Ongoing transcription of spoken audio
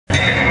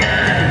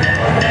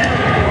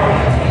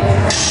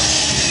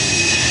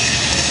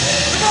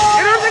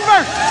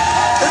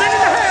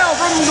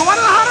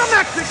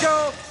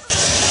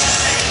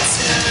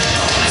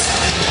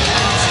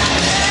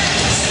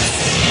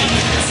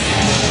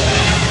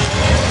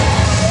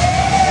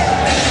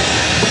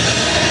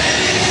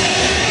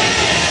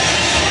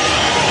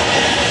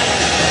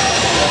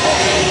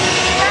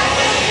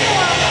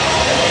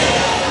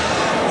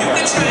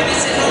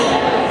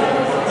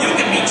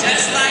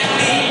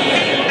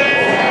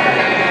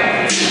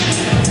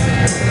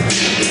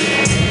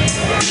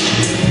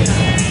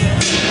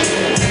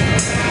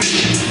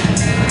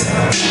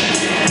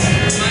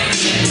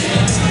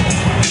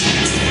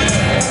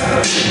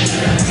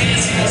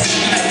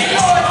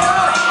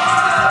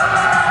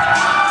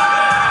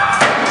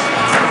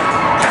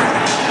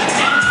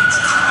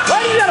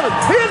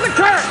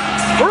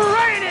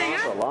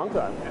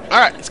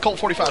Colt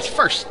 45's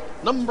first,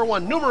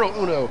 #1, numero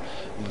uno,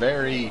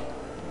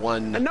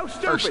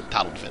 first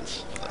title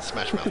defense for that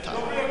Smash Mouth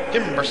title.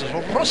 Him versus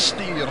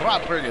Rusty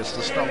Rodriguez,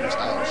 the strong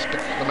style,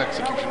 the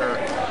executioner.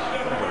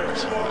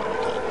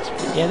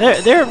 Yeah,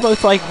 they're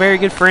both like very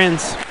good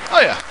friends. Oh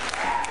yeah,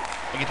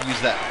 I get to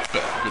use that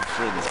good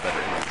friends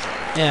better.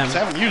 Yeah, I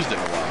haven't used it in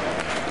a while.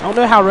 I don't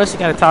know how Rusty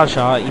got a title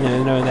shot,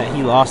 knowing that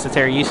he lost to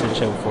Terry Houston the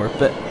show before,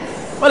 but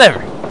whatever.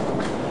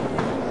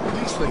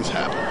 These things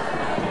happen.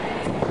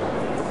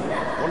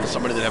 I wanted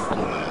somebody that have a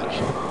cool match.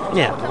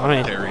 Yeah, I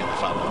mean, Terry and the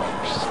 $5.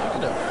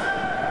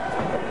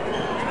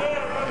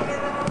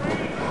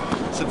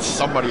 Since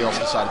somebody else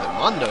decided that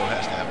Mondo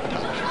has to have a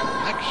title shot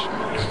next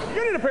year.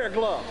 You need a pair of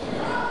gloves.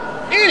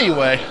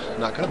 Anyway,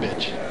 not gonna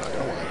bitch. Not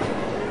gonna whine.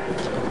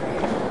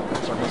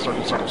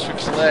 Circle,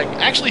 sweeps the leg.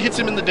 Actually hits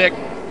him in the dick.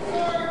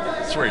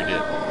 I swear he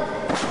did.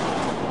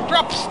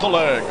 Drops the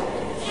leg.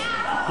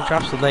 He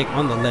drops the leg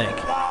on the leg.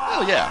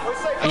 Oh yeah.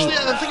 Actually,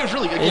 I think it was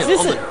really good. Is Again, this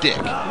on the dick.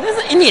 This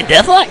is Indian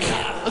Deathlock?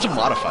 That's a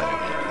modified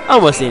Indian.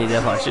 Almost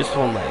Indian Deathlock, just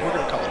one leg. We're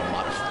gonna call it a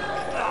modified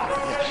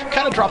Indian. Yeah.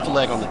 Kind of dropped the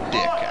leg on the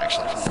dick,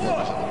 actually, from the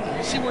look of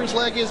it. See where his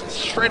leg is? It's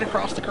straight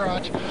across the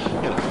crotch.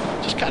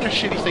 Just kind of a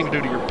shitty thing to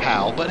do to your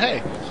pal, but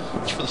hey,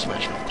 it's for the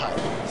Smash Mouth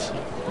title.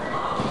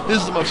 This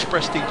is the most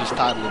prestigious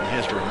title in the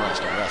history of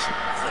monster wrestling.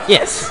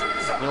 Yes.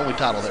 The only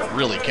title that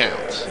really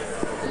counts.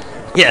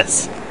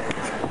 Yes.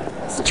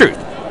 It's the truth.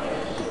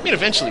 I mean,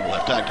 eventually we'll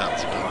have tag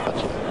titles again, but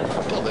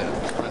until then.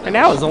 Right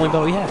now it's the only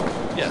belt we have.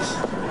 Yes.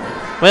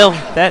 Well,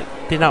 that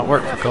did not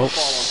work for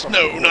Colt.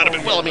 No, not a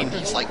bit. Well, I mean,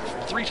 he's like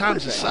 3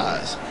 times his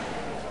size.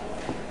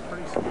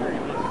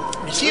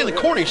 You see in the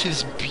corner, you see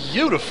this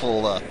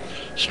beautiful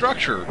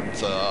structure.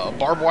 It's a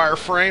barbed wire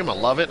frame. I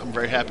love it. I'm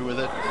very happy with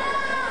it.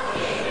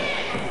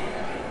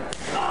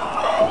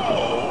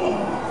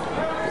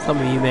 Some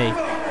of you may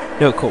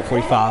know Colt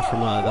 45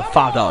 from the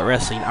 $5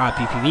 Wrestling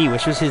IPPV,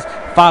 which was his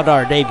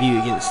 $5 debut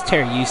against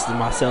Terry Houston,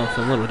 myself,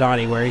 and Little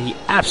Donnie, where he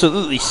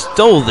absolutely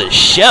stole the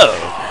show.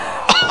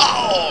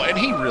 Oh, and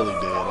he really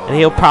did. And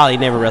he'll probably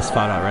never wrestle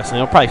 $5 Wrestling.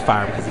 He'll probably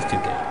fire him because he's too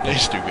good.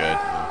 He's too good.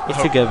 He's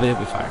too good, but he'll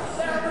be fired.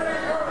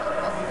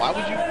 Why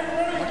did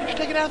you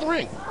take it out of the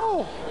ring?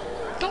 Oh,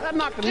 Don't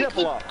knock the take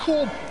nipple the off.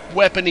 cool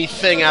weapony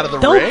thing out of the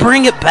ring. Don't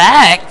bring it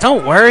back.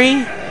 Don't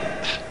worry.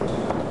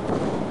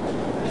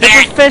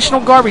 It's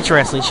professional garbage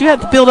wrestling. You have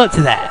to build up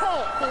to that.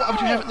 Well, why would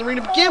you have it in the ring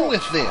to begin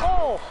with then?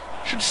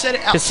 Should have set it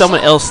outside. Because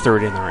someone else threw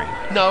it in the ring.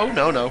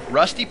 No.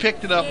 Rusty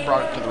picked it up and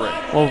brought it to the ring.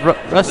 Well,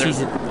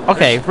 Rusty's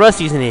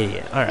Rusty's an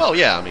idiot. All right. Well,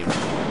 yeah, I mean,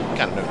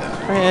 kind of know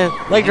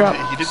that. Leg drop.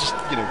 He did just,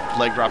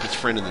 leg drop his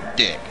friend in the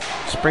dick.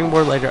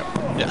 Springboard leg drop.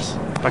 Yes.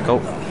 By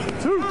Colt.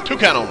 2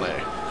 count only.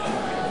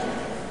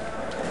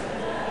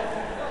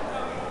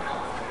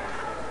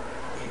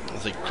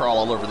 As they crawl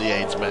all over the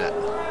AIDS mat.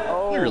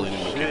 We really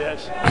need to do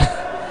this.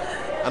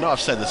 I know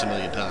I've said this a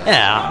million times.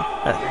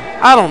 Yeah.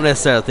 I don't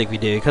necessarily think we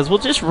do, because we'll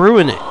just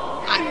ruin it.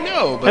 I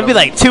know, but... It'll be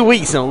like 2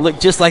 weeks and it'll look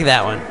just like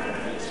that one.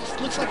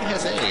 It looks like it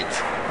has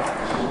AIDS.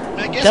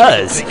 It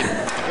does. I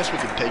guess we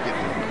could take it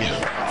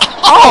and...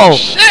 Oh!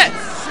 Shit!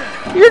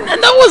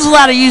 No one's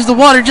allowed to use the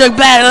water jug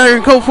bat other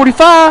than Colt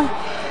 45.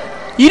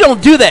 You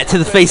don't do that to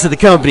the face of the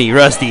company,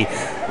 Rusty.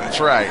 That's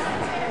right.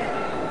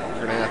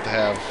 You're going to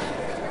have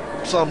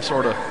some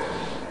sort of,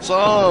 he's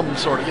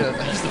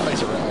the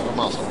face of a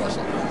milestone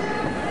wrestling.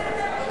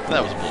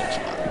 That was a blow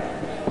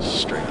spot.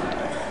 Straight up.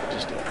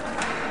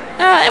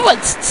 It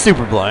wasn't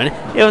super blown.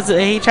 It was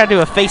he tried to do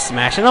a face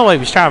smash. I know what he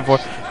was trying for,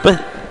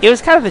 but it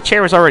was kind of the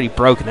chair was already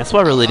broken. That's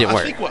what really didn't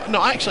work. I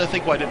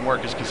think why it didn't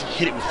work is because he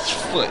hit it with his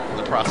foot in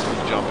the process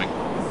of jumping.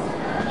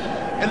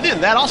 And then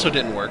that also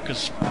didn't work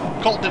because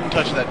Colt didn't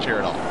touch that chair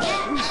at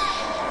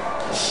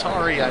all.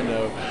 Sorry, I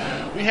know.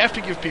 We have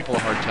to give people a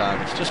hard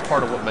time. It's just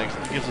part of what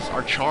gives us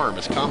our charm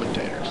as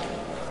commentators.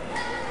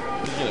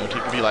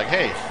 To be like,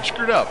 hey, you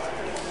screwed up.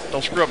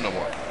 Don't screw up no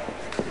more.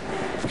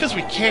 It's because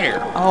we care.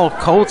 Oh,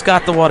 Colt's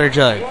got the water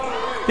jug.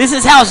 This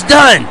is how it's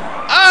done.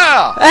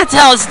 Ah! That's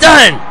how it's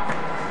done.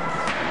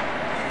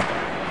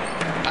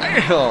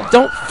 Damn.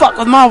 Don't fuck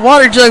with my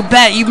water jug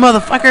bat, you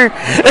motherfucker.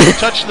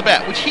 Touch the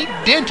bat, which he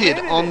dented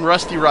on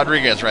Rusty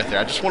Rodriguez right there.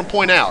 I just want to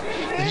point out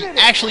that he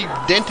actually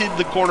dented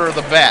the corner of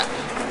the bat,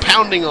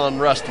 pounding on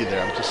Rusty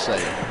there. I'm just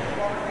saying.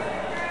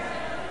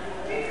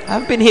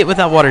 I've been hit with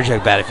that water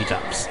jug bat a few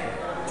times.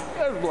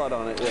 There's blood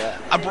on it, yeah.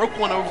 I broke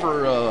one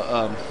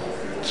over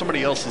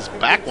somebody else's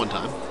back one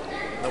time.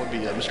 That would be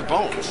Mr.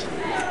 Bones. Did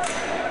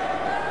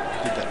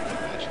that in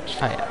one match.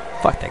 Oh, yeah.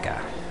 Fuck that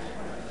guy.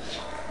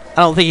 I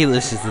don't think he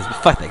listens to this, but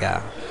fuck that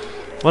guy.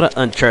 What an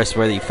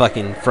untrustworthy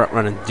fucking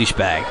front-running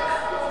douchebag.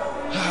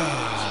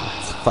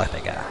 Fuck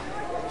that guy.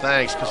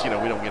 Thanks, because, we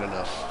don't get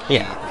enough.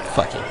 Yeah,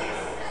 fuck him.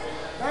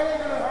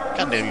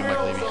 God damn you,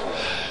 Mike Levy.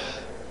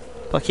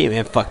 Fuck you,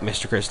 man. Fuck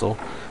Mr. Crystal.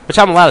 Which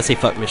I'm allowed to say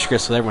fuck Mr.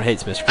 Crystal. Everyone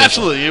hates Mr. Crystal.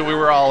 Absolutely. We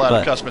were all out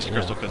of cuss Mr.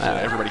 Crystal because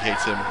everybody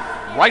hates him.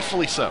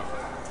 Rightfully so.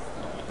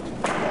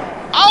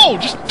 Oh,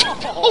 just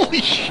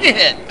holy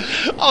shit.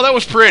 Oh, that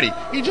was pretty.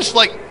 He just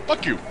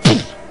fuck you.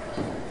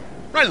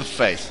 Right in the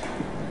face.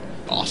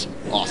 Awesome.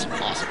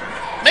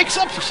 makes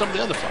up for some of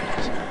the other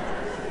fumbles.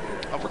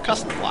 Oh, we're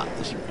cussing a lot in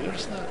this. You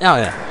notice that? Oh,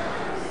 yeah.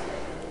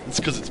 It's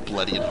because it's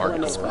bloody and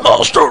hardcore.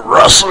 Milestone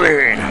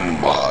Wrestling!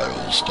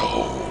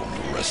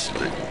 Milestone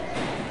Wrestling.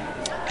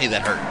 Hey,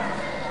 that hurt.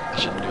 I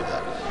shouldn't do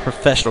that.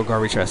 Professional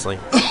garbage wrestling.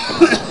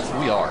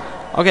 We are.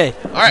 Okay.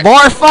 All right.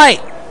 Bar fight.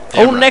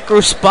 Yeah, Old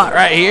necro spot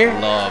right here.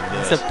 Love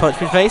this. Except punch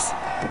me in the face.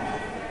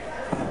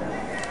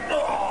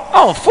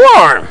 Oh,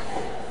 forearm.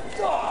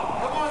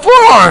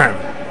 Forearm.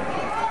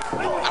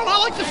 I don't know. I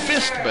like the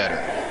fist better.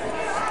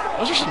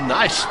 Those are some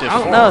nice stiff I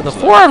don't forearms. know. The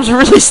forearms are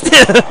really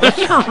stiff.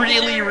 They're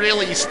really,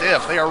 really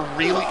stiff. They are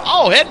really...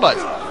 Oh,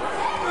 headbutts.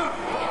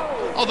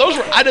 Oh, those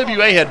were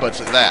IWA headbutts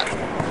at that.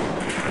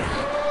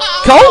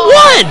 Colt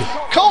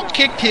won. Colt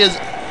kicked his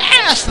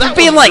ass. That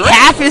Being was like great.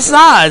 half his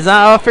size.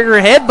 I figure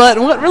a headbutt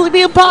wouldn't really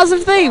be a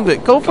positive thing,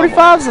 but Colt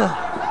 45's a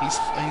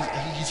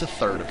He's a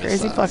third of his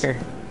crazy size. fucker.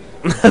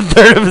 A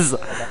third of his.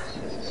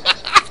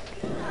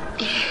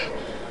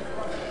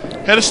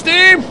 Head of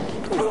steam.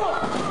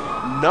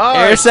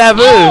 Nice. Air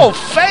Sabu. Oh,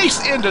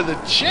 face into the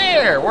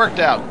chair. Worked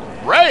out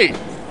great.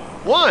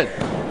 1,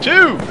 2.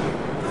 2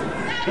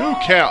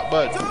 count,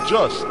 but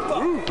just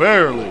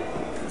barely.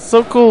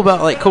 So cool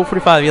about like Colt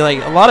 45. You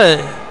like a lot of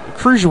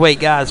cruiserweight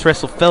guys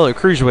wrestle fellow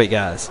cruiserweight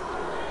guys.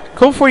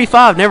 Colt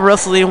 45 never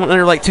wrestled anyone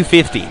under like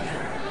 250.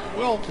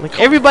 Well, Like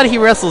everybody he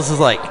wrestles is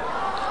like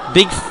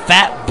big,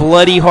 fat,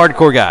 bloody,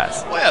 hardcore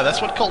guys. well, yeah,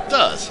 that's what Colt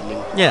does. I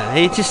mean, Yeah,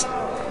 he's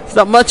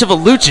not much of a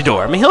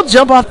luchador. I mean, he'll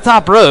jump off the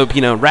top rope,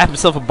 you know, wrap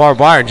himself in barbed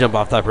wire and jump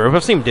off the top rope.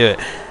 I've seen him do it.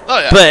 oh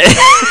yeah. But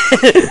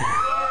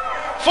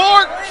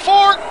Fork.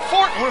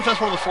 I wonder if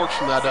that's one of the forks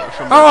from that.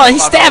 From the oh,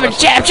 he's $5 stabbing,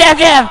 wrestling jab.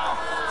 show.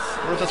 I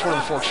wonder if that's one of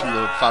the forks from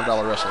the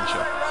 $5 wrestling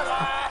show.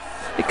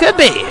 It could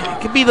be.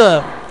 It could be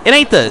the. It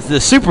ain't the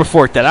super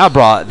fork that I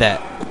brought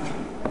that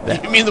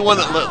You mean the one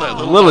that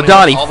little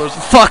Donnie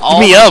fucked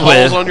me up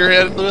with. Holes on your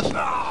head with?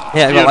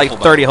 Yeah, I got like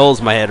Beautiful, 30 holes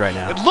in my head right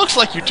now. It looks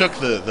like you took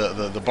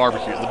the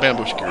barbecue, the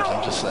bamboo skewers.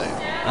 I'm just saying.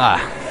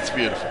 Ah, It's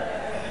beautiful.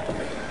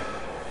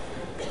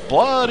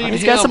 Bloody.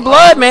 he's got some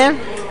blood, man.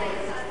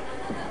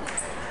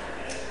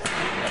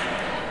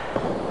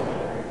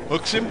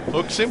 Hooks him.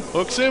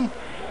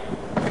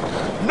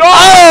 No!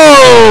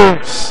 Oh!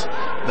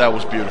 That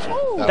was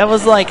beautiful. That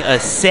was like a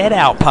set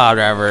out pile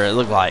driver. It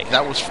looked like.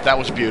 That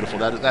was beautiful.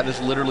 That is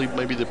literally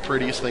maybe the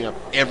prettiest thing I've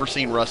ever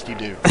seen Rusty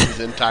do in his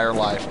entire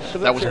life.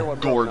 That was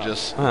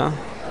gorgeous.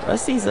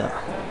 Rusty's a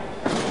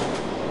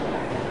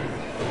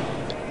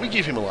We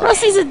give him a lot.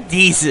 Rusty's a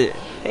decent.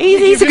 We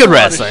He's give a him good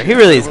lot of wrestler. shit. He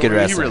really is a good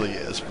wrestler. He really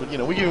is. But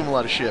we give him a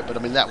lot of shit. But I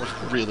mean, that was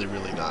really,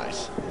 really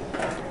nice.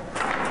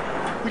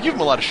 We give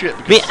him a lot of shit I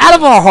because. mean, out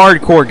of our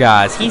hardcore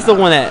guys, he's the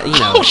one that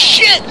Oh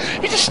shit!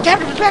 He just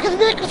stabbed him in the back of the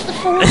neck with the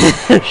fork.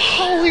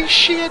 Holy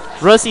shit!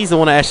 Rusty's the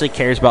one that actually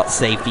cares about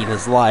safety in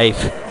his life,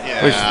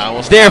 Yeah, which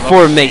wants to have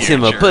therefore a makes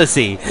him a future.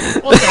 pussy.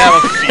 Wants to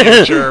have a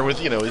future with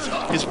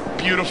his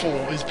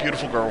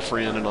beautiful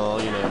girlfriend and all.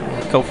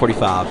 Colt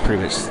 45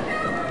 pretty much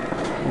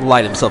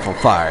light himself on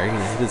fire. He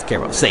doesn't care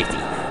about safety.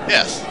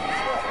 Yes.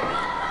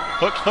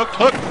 Hook.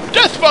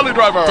 Death Valley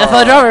Driver. Death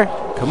Valley Driver.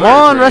 Come Very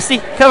on, pretty. Rusty.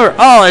 Cover.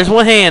 Oh, there's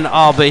one hand.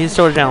 Oh, but his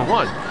shoulder down.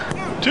 1,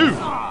 2.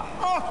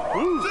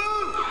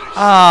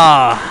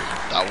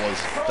 Ah.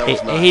 That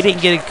was nice. He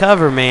didn't get a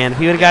cover, man. If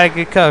he would have got a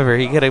good cover,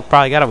 he could have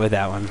probably got it with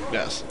that one.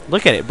 Yes.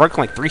 Look at it. Broke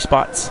like 3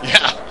 spots.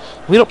 Yeah.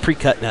 We don't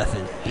pre-cut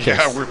nothing. Yeah.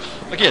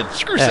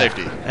 Screw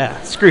safety. Yeah,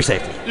 screw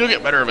safety. You'll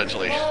get better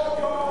eventually.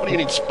 What do you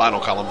need spinal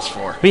columns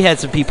for? We had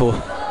some people.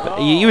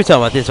 You were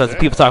talking about this. About the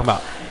people talking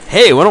about,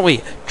 hey, why don't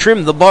we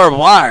trim the barbed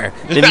wire?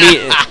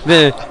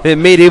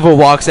 Then Medieval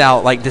walks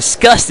out like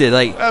disgusted,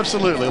 like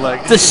Absolutely.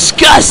 Like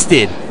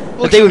disgusted that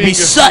Looks they at would me be and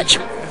goes- such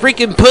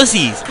freaking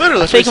pussies. Literally,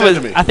 that's what he said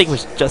to me. I think it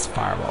was just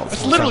fireballs.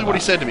 That's literally what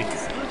he said to me.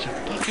 Bunch of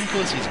fucking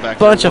pussies back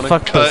Bunch there. of wanna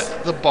fuck cut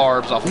pussies. the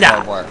barbs off the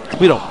Nah, barbed wire.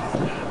 we don't.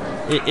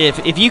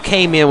 If you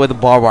came in with a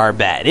barbed wire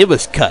bat, it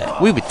was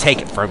cut. We would take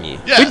it from you.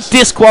 Yes. We'd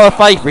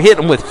disqualify you for hitting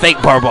them with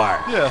fake barbed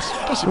wire. Yes.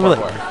 Pussy We're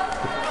barbed like-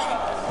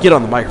 wire. Get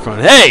on the microphone.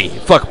 Hey,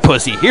 fuck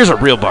pussy. Here's a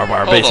real barbed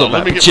wire. Hold on.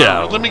 Let me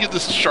Let get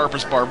this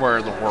sharpest barbed wire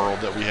in the world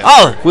that we have.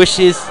 Oh, which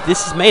is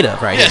this is made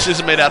of right Yes, here. this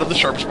is made out of the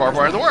sharpest barbed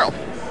wire in the world.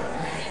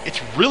 It's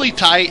really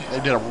tight. They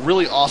did a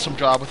really awesome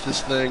job with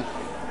this thing.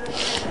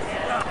 It's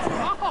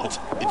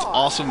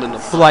awesome and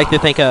I'd like to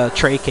thank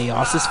Trey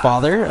Chaos's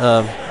father,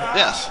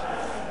 yes.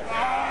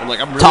 And like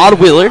I'm really Todd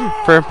Willard,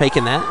 for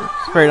making that.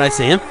 It's very nice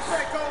of him.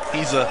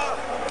 He's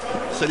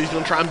said he's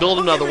gonna try and build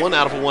another one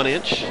out of a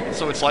 1-inch,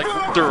 so it's like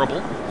durable.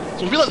 So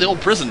it'll be like the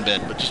old prison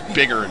bed, but just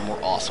bigger and more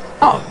awesome.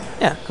 Oh,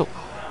 yeah, cool.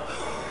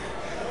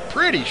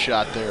 Pretty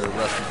shot there,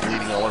 Rusty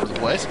bleeding all over the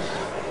place.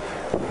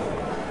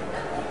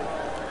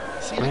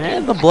 See,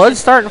 Man, the blood's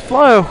starting to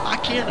flow. I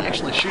can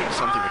actually shoot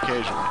something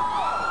occasionally.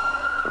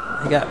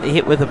 He got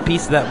hit with a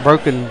piece of that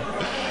broken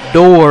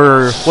door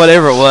or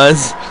whatever it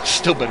was.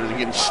 Still better than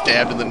getting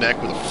stabbed in the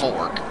neck with a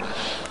fork.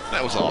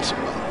 That was awesome,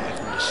 by the way.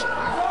 I'm just saying.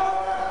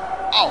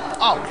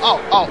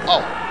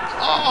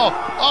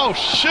 Oh,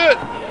 shit.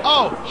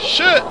 Oh,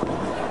 shit.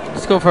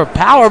 Let's go for a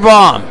power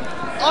bomb.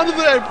 Onto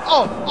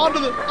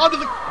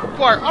the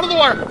wire, onto the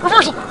wire,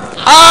 reversal.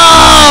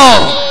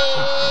 Oh!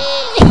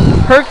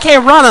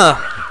 Hurricane Runner.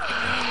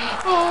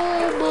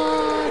 Oh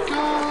my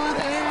God!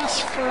 Ass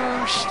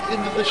first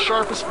into the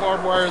sharpest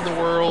barbed wire in the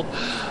world.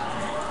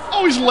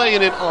 Oh, he's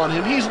laying it on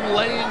him. He's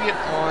laying it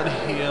on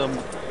him.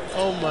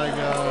 Oh my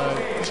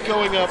God! He's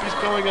going up. He's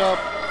going up.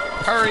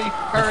 Hurry!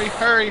 Hurry!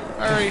 Hurry!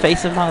 Hurry!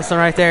 Face of milestone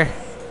right there.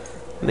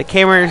 And the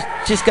camera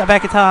just got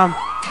back in time.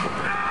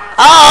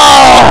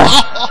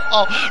 Oh!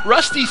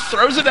 Rusty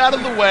throws it out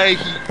of the way.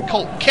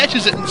 Colt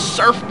catches it and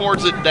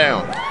surfboards it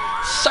down.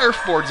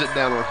 Surfboards it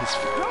down on his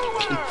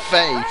fucking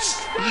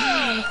face.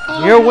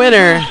 Oh, Your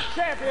winner,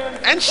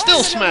 and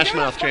still Smash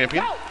Mouth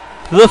champion.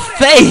 the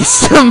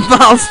face of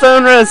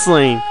Milestone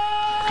Wrestling.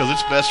 Because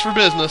it's best for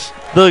business.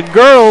 The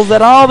girls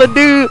that all the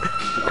dude,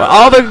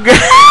 all the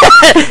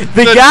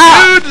the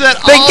guy, dude that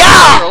the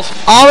guy,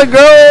 all the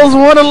girls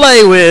want to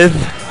lay with.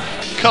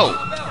 Colt,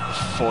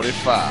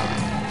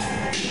 45.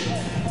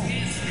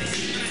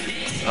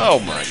 Oh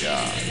my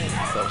God,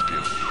 that was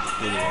beautiful.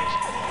 It really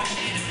was.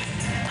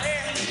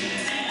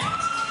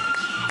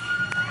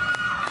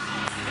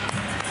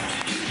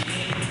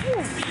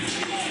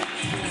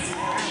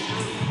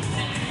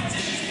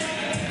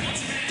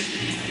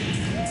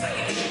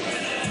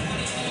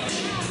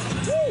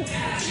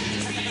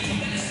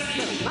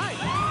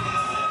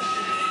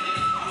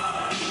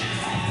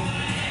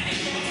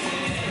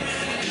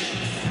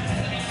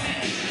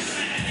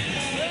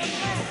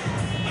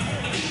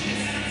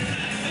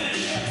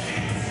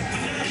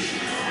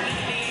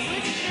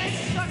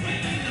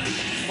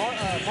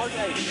 Mark 8.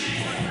 Right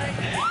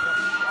here.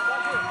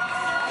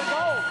 I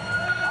go.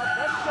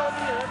 That's show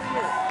me every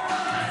year.